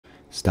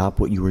Stop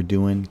what you are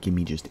doing. Give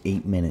me just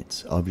 8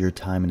 minutes of your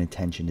time and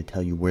attention to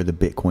tell you where the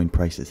Bitcoin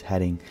price is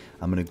heading.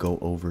 I'm going to go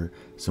over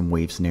some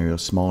wave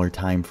scenarios, smaller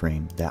time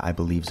frame that I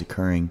believe is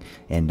occurring,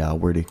 and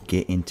where to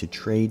get into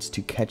trades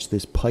to catch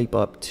this pipe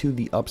up to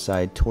the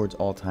upside towards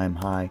all-time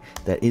high.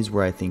 That is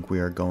where I think we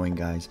are going,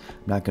 guys.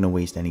 I'm not going to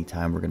waste any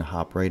time. We're going to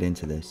hop right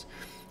into this.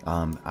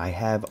 I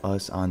have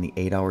us on the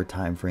 8-hour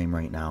time frame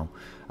right now.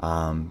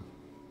 From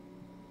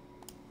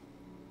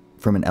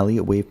an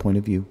Elliott wave point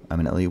of view, I'm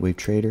an Elliott wave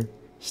trader.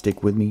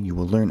 Stick with me. You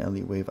will learn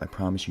Elliott wave. I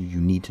promise you,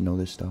 you need to know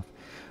this stuff.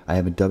 I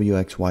have a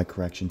WXY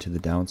correction to the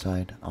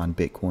downside on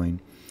Bitcoin.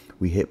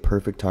 We hit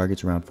perfect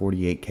targets around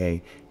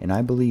 48K, and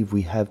I believe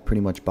we have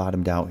pretty much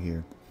bottomed out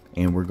here,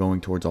 and we're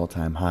going towards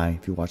all-time high.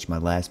 If you watched my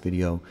last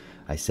video,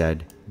 I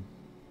said,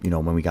 you know,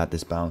 when we got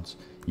this bounce,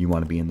 you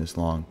want to be in this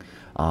long.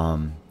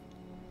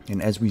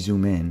 And as we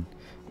zoom in,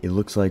 it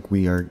looks like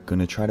we are going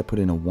to try to put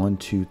in a 1,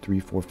 2, 3,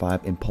 4,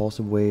 5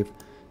 impulsive wave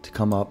to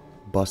come up,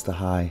 bust the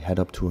high, head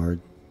up to our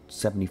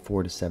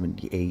 74 to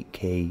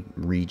 78K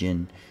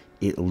region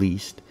at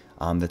least.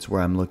 That's where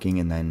I'm looking,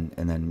 and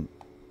then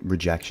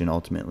rejection,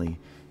 ultimately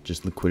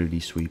just liquidity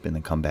sweep and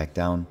then come back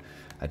down.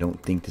 I don't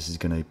think this is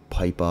going to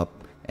pipe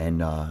up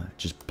and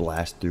just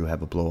blast through,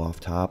 have a blow off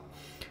top.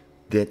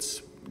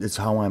 That's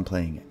how I'm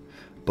playing it.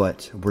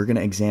 But we're going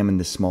to examine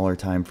the smaller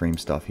time frame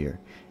stuff here,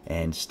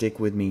 and stick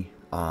with me.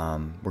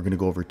 We're going to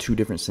go over 2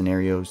 different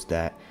scenarios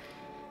that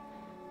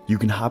you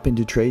can hop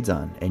into trades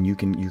on and you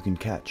can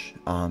catch.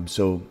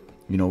 So,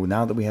 you know,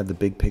 now that we have the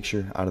big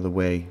picture out of the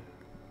way,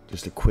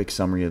 just a quick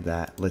summary of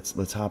that,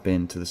 let's hop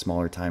into the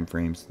smaller time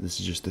frames. This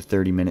is just the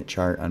 30-minute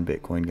chart on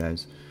Bitcoin,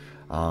 guys.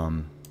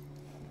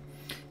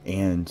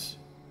 And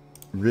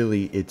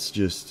really it's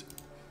just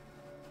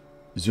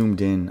zoomed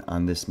in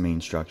on this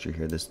main structure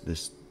here,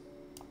 this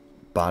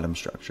bottom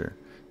structure,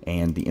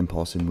 and the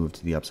impulsive move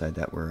to the upside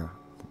that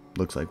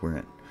looks like we're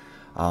in.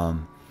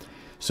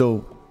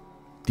 So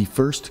the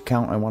first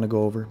count I want to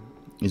go over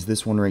is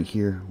this one right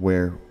here,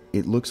 where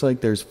it looks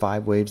like there's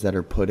 5 waves that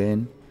are put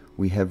in.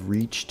 We have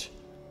reached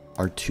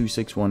our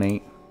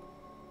 2618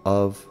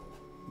 of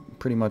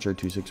pretty much our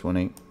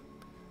 2618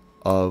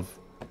 of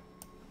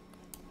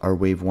our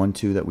wave 1,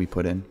 2 that we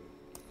put in.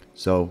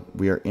 So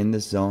we are in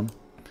this zone.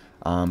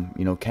 You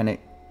know, can it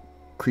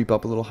creep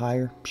up a little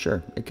higher?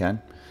 Sure, it can.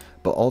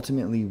 But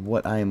ultimately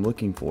what I am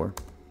looking for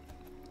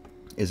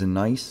is a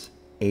nice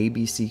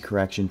ABC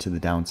correction to the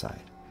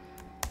downside.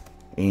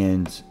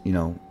 And, you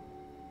know,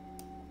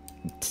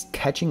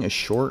 catching a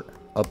short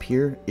up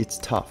here, it's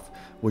tough.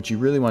 What you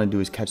really want to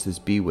do is catch this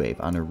B wave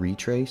on a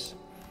retrace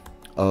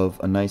of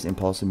a nice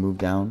impulsive move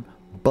down.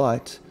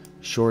 But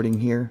shorting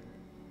here,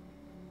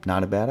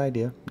 not a bad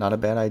idea. Not a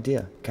bad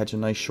idea. Catch a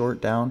nice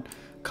short down,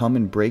 come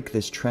and break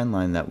this trend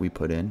line that we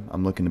put in.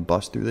 I'm looking to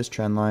bust through this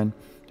trend line.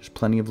 There's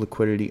plenty of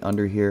liquidity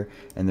under here,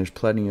 and there's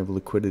plenty of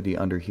liquidity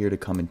under here to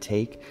come and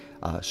take.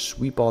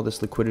 Sweep all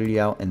this liquidity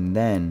out, and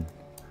then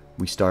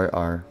we start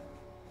our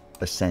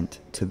ascent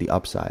to the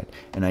upside.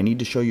 And I need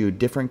to show you a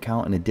different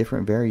count and a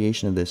different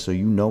variation of this so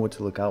you know what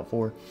to look out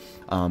for.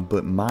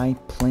 But my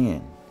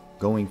plan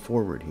going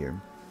forward here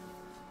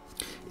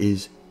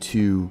is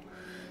to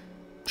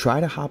try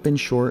to hop in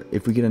short.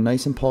 If we get a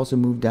nice impulsive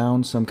move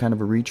down, some kind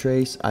of a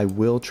retrace, I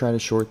will try to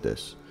short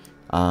this,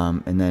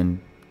 and then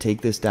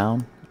take this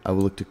down. I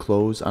will look to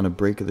close on a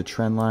break of the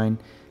trend line,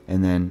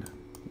 and then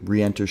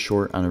re-enter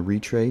short on a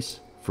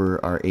retrace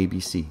for our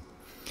ABC.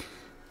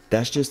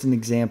 That's just an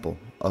example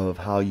of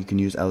how you can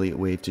use Elliott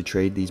wave to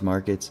trade these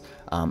markets.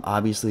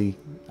 Obviously,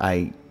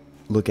 I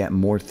look at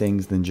more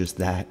things than just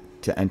that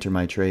to enter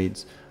my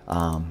trades,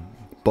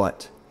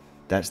 but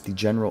that's the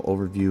general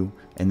overview.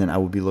 And then I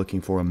will be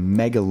looking for a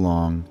mega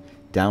long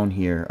down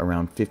here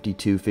around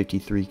 52,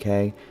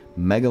 53K,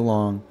 mega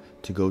long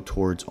to go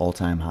towards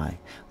all-time high.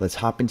 Let's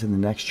hop into the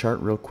next chart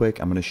real quick.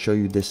 I'm going to show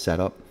you this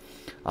setup.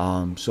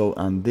 So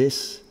on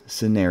this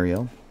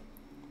scenario,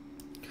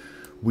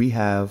 we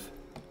have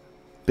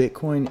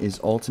Bitcoin is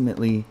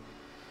ultimately,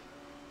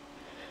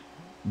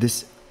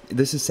 this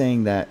is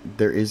saying that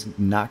there is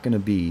not going to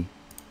be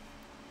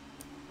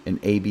an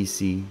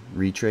ABC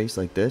retrace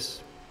like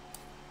this.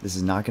 This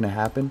is not going to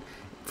happen.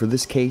 For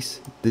this case,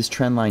 this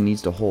trend line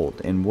needs to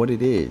hold. And what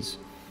it is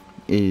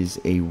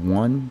a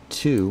 1,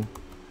 2,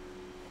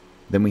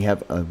 then we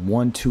have a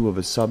 1, 2 of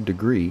a sub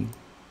degree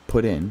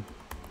put in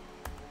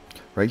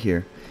right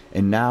here.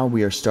 And now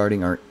we are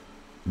starting our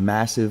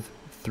massive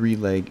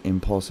 3-leg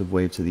impulsive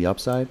wave to the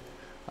upside.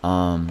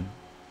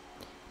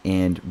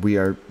 And we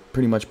are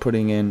pretty much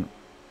putting in,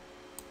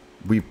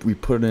 we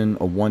put in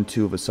a 1,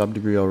 2 of a sub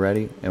degree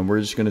already, and we're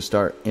just going to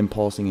start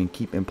impulsing and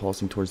keep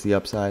impulsing towards the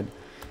upside.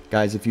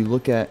 Guys, if you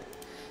look at,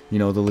 you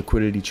know, the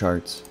liquidity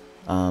charts,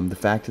 the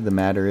fact of the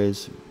matter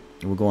is,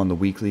 we'll go on the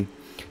weekly,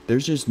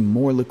 there's just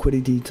more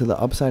liquidity to the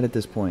upside at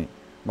this point.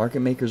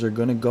 Market makers are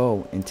going to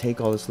go and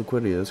take all this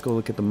liquidity. Let's go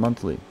look at the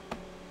monthly.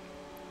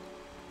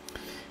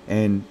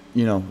 And,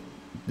 you know,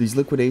 these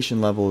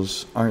liquidation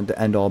levels aren't the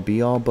end all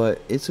be all,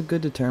 but it's a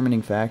good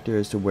determining factor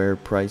as to where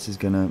price is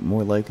going to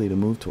more likely to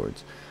move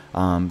towards.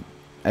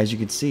 as you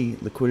can see,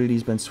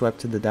 liquidity's been swept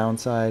to the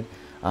downside,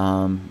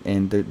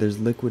 and there's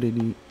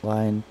liquidity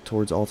lying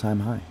towards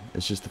all-time high.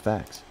 It's just the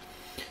facts.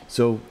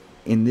 So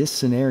in this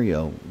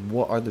scenario,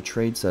 what are the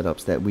trade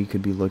setups that we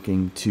could be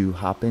looking to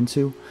hop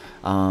into?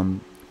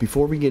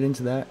 Before we get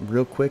into that,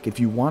 real quick, if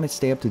you want to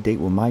stay up to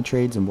date with my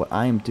trades and what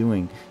I am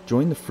doing,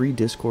 join the free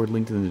Discord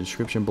linked in the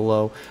description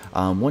below.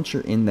 Once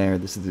you're in there,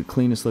 this is the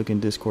cleanest looking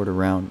Discord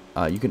around.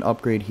 You can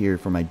upgrade here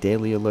for my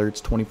daily alerts,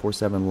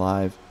 24/7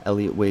 live,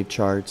 Elliott wave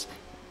charts,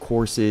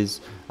 courses,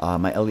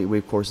 my Elliott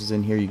wave courses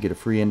in here. You get a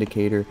free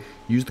indicator.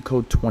 Use the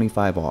code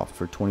 25OFF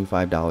for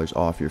 $25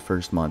 off your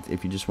first month.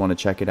 If you just want to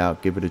check it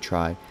out, give it a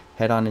try,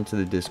 head on into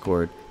the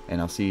Discord and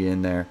I'll see you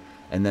in there.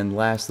 And then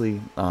lastly,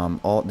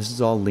 this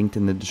is all linked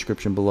in the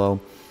description below.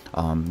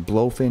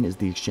 Blowfin is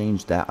the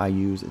exchange that I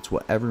use. It's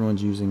what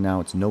everyone's using now.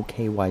 It's no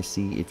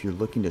KYC. If you're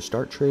looking to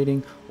start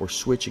trading or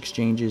switch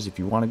exchanges, if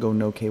you want to go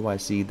no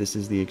KYC, this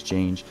is the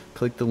exchange.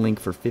 Click the link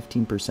for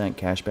 15%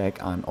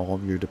 cashback on all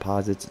of your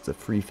deposits. It's a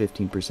free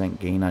 15%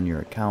 gain on your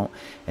account.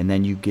 And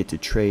then you get to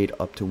trade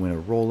up to win a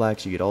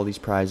Rolex. You get all these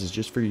prizes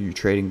just for your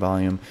trading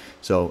volume.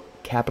 So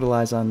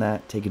capitalize on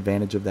that. Take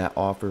advantage of that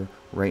offer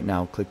right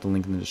now. Click the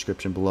link in the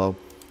description below.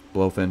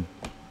 Blowfin.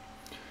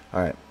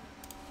 All right.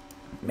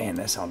 Man,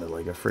 that sounded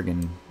like a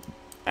friggin'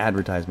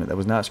 advertisement. That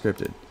was not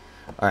scripted.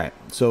 All right.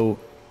 So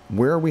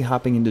where are we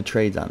hopping into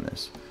trades on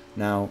this?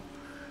 Now,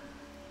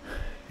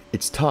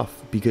 it's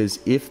tough because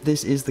if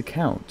this is the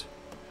count,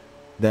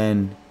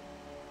 then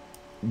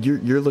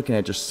you're looking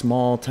at just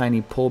small,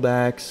 tiny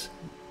pullbacks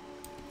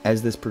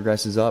as this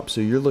progresses up.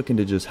 So you're looking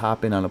to just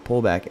hop in on a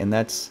pullback, and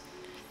that's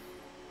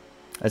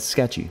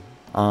sketchy.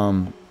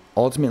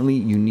 Ultimately,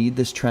 you need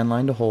this trend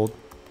line to hold.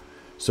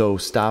 So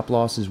stop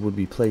losses would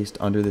be placed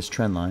under this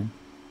trend line.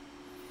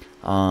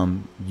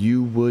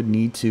 You would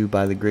need to,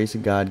 by the grace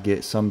of God,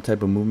 get some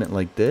type of movement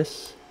like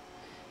this,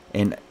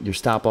 and your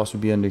stop loss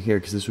would be under here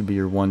because this would be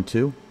your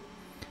 1-2.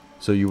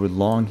 So you would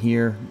long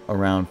here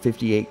around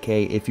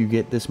 58K. If you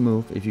get this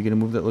move, if you get a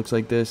move that looks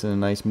like this and a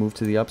nice move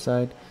to the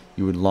upside,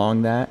 you would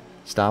long that.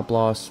 Stop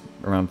loss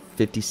around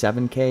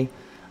 57K.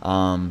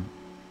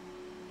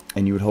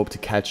 And you would hope to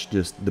catch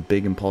just the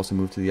big impulsive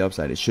move to the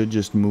upside. It should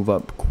just move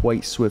up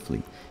quite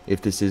swiftly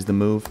if this is the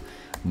move.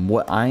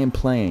 What I am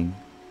playing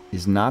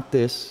is not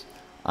this.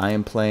 I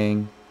am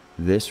playing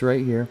this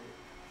right here.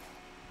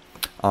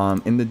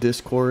 In the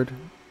Discord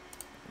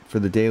for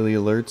the daily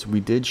alerts, we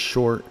did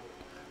short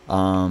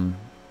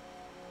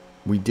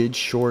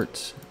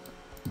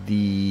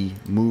the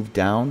move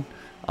down,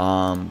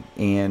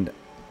 and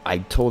I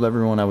told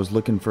everyone I was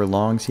looking for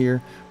longs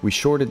here. We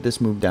shorted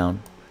this move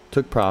down,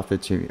 took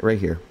profits here, right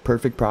here,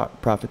 perfect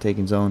profit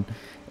taking zone,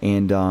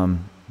 and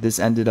this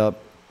ended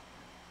up,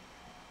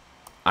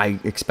 I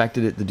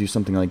expected it to do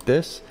something like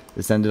this.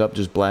 This ended up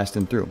just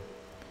blasting through.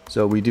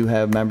 So we do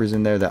have members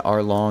in there that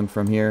are long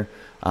from here,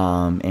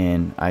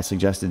 and I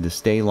suggested to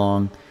stay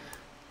long,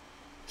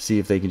 see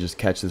if they can just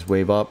catch this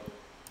wave up.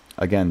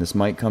 Again, this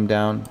might come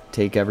down,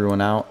 take everyone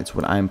out. It's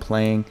what I'm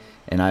playing,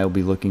 and I will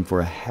be looking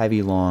for a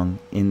heavy long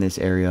in this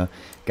area.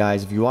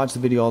 Guys, if you watch the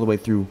video all the way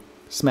through,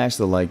 smash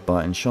the like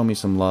button, show me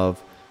some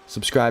love,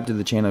 subscribe to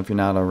the channel if you're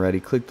not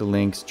already, click the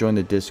links, join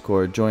the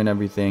Discord, join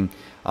everything.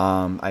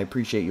 I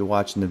appreciate you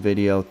watching the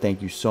video.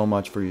 Thank you so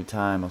much for your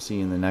time. I'll see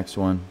you in the next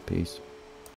one. Peace.